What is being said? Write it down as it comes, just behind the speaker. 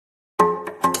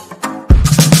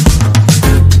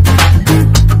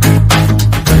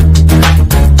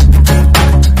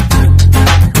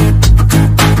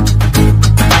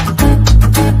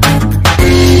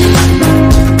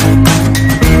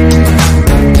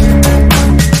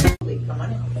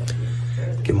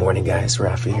Morning guys,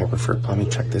 Rafi here, Preferred Plumbing.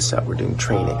 Check this out. We're doing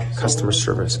training, customer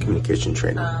service, communication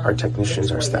training. Our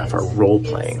technicians, our staff are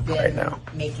role-playing right now.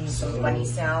 Making some funny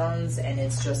sounds, and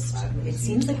it's just, it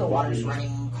seems like the water's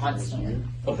running constantly.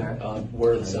 Okay,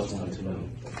 where are the sales lines to know?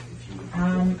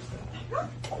 I'm not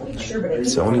quite sure, but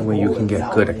It's the only way you can get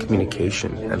good at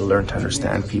communication and learn to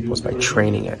understand people is by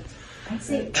training it.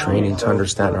 Training to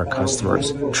understand our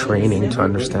customers, training to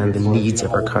understand the needs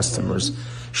of our customers,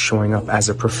 showing up as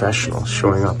a professional,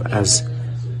 showing up as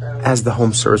the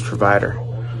home service provider.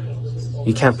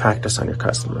 You can't practice on your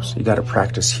customers. You got to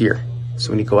practice here.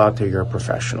 So when you go out there, you're a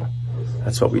professional.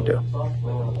 That's what we do.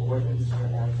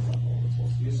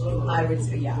 I would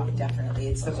say, yeah, definitely.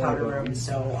 It's the powder room,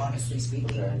 so honestly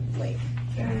speaking, like,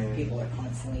 people are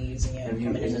constantly using it,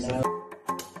 coming in and out.